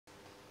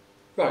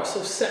Right,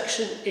 so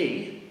section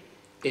E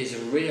is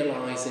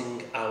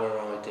realising our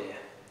idea,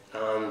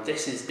 and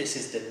this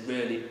is the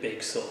really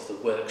big sort of the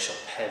workshop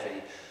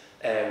heavy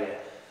area.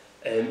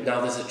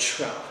 Now there's a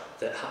trap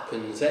that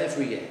happens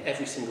every year,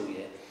 every single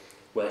year,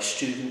 where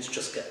students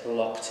just get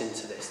locked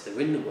into this.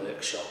 They're in the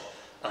workshop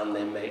and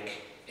they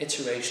make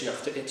iteration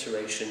after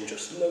iteration,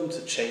 just loads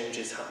of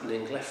changes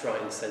happening left,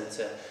 right and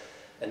centre,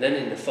 and then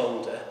in the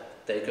folder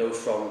they go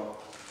from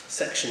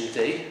section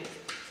D,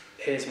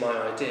 here's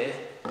my idea,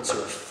 to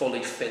a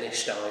fully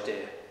finished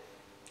idea.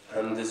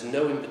 And there's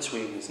no in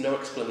between, there's no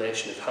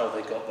explanation of how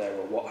they got there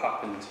or what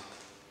happened.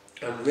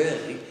 And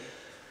really,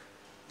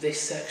 this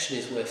section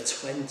is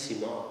worth 20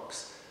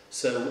 marks.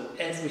 So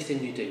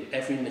everything you do,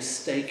 every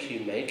mistake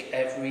you make,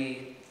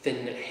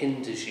 everything that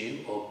hinders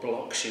you or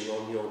blocks you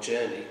on your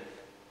journey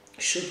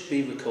should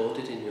be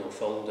recorded in your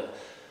folder.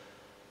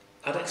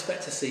 I'd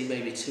expect to see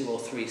maybe 2 or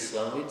 3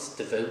 slides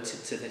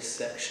devoted to this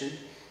section.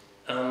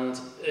 And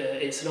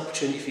it's an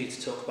opportunity for you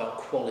to talk about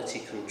quality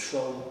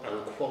control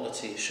and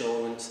quality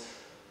assurance,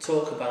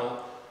 talk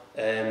about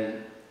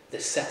the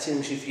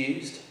settings you've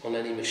used on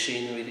any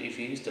machinery that you've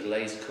used, a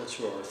laser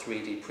cutter or a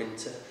 3D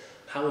printer.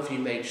 How have you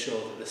made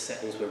sure that the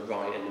settings were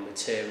right and the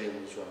material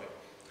was right?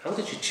 How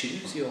did you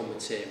choose your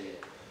material?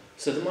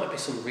 So there might be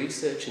some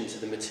research into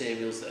the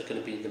materials that are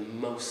going to be the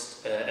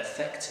most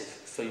effective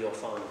for your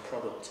final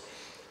product.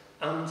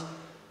 And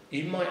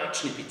you might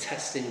actually be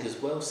testing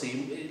as well. So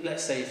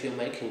let's say if you're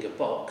making a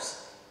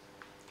box,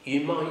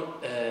 you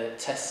might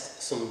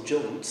test some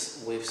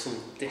joints with some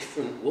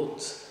different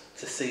woods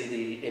to see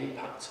the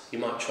impact. You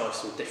might try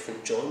some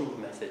different joining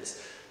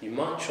methods. You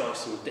might try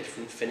some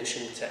different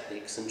finishing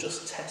techniques and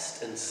just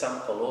test and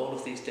sample all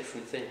of these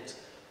different things.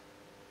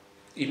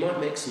 You might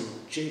make some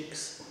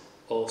jigs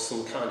or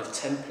some kind of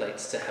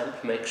templates to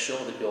help make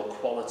sure that your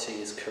quality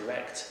is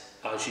correct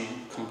as you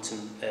come to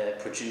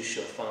produce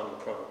your final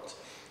product.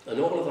 And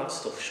all of that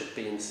stuff should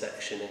be in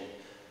section E.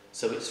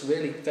 So it's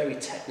really very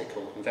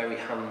technical and very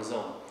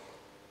hands-on.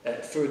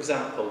 For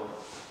example,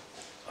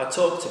 I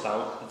talked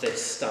about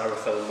this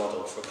styrofoam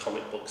model for a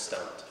comic book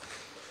stand.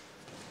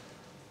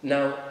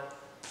 Now,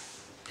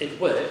 it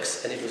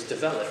works and it was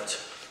developed.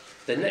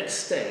 The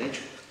next stage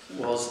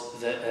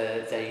was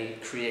that they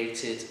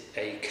created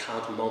a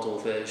CAD model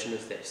version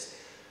of this.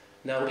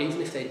 Now,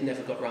 even if they'd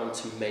never got round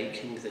to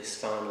making this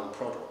final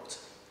product,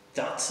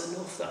 that's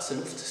enough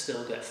to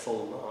still get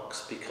full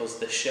marks, because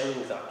they're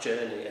showing that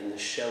journey and they're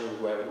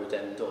showing where it would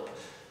end up.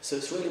 So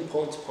it's really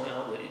important to point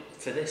out that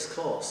for this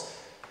course,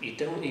 you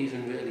don't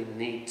even really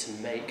need to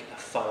make a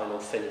final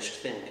finished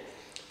thing,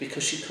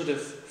 because you could have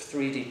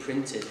 3D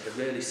printed a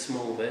really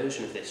small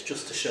version of this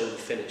just to show the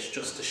finish,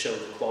 just to show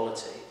the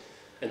quality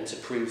and to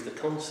prove the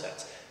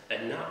concept,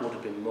 and that would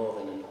have been more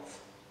than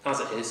enough. As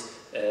it is,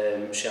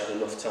 she had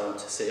enough time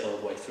to see it all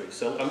the way through.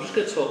 So I'm just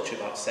going to talk to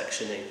you about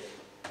section E.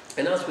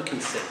 And as we can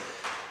see,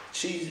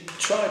 she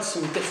tried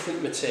some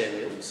different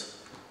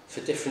materials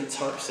for different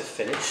types of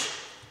finish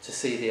to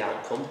see the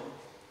outcome.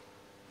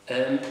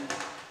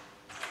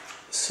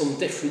 Some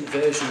different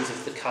versions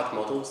of the CAD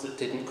models that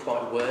didn't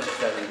quite work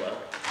very well.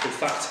 In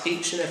fact,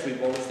 each and every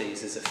one of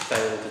these is a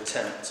failed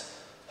attempt.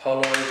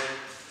 Hollow,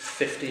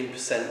 15%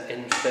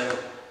 infill.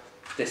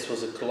 This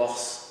was a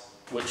gloss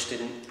which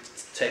didn't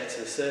take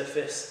to the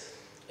surface.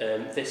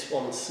 This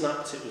one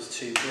snapped, it was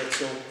too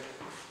brittle.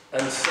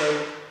 And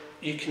so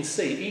you can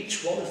see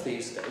each one of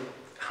these then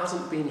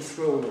hasn't been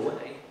thrown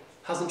away,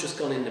 hasn't just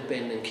gone in the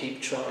bin and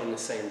keep trying the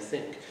same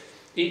thing.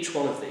 Each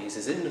one of these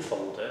is in the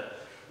folder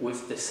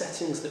with the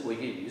settings that were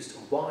used,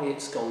 why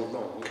it's gone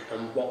wrong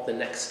and what the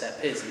next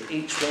step is. And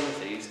each one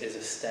of these is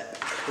a step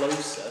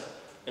closer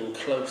and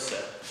closer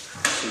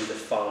to the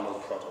final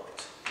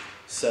product.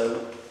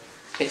 So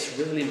it's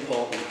really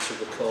important to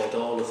record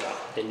all of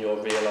that in your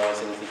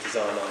realising the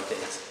design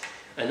ideas.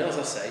 And as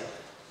I say,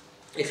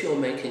 if you're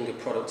making a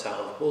product out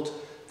of wood,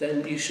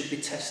 then you should be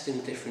testing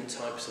different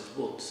types of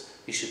woods.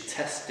 You should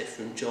test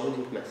different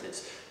joining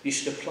methods. You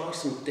should apply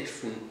some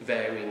different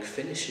varying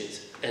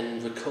finishes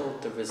and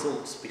record the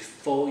results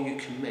before you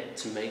commit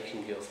to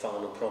making your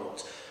final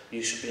product.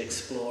 You should be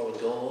exploring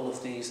all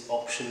of these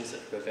options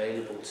that are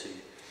available to you.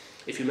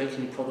 If you're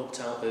making a product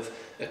out of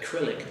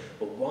acrylic,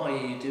 well, why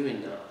are you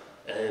doing that?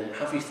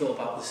 Have you thought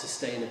about the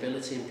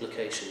sustainability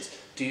implications?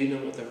 Do you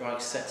know what the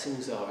right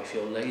settings are if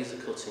you're laser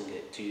cutting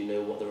it? Do you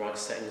know what the right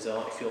settings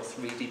are if you're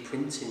 3D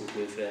printing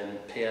with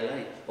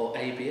PLA or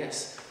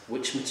ABS?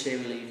 Which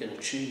material are you going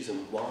to choose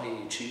and why are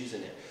you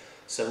choosing it?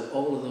 So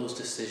all of those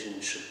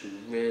decisions should be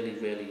really,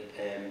 really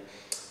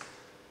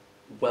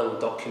well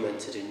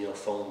documented in your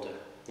folder.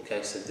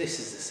 Okay, so this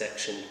is the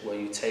section where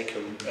you take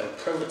a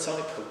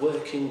prototype, a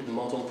working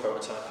model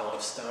prototype out of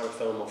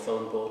styrofoam or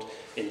foam board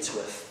into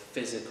a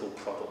physical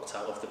product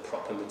out of the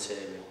proper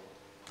material.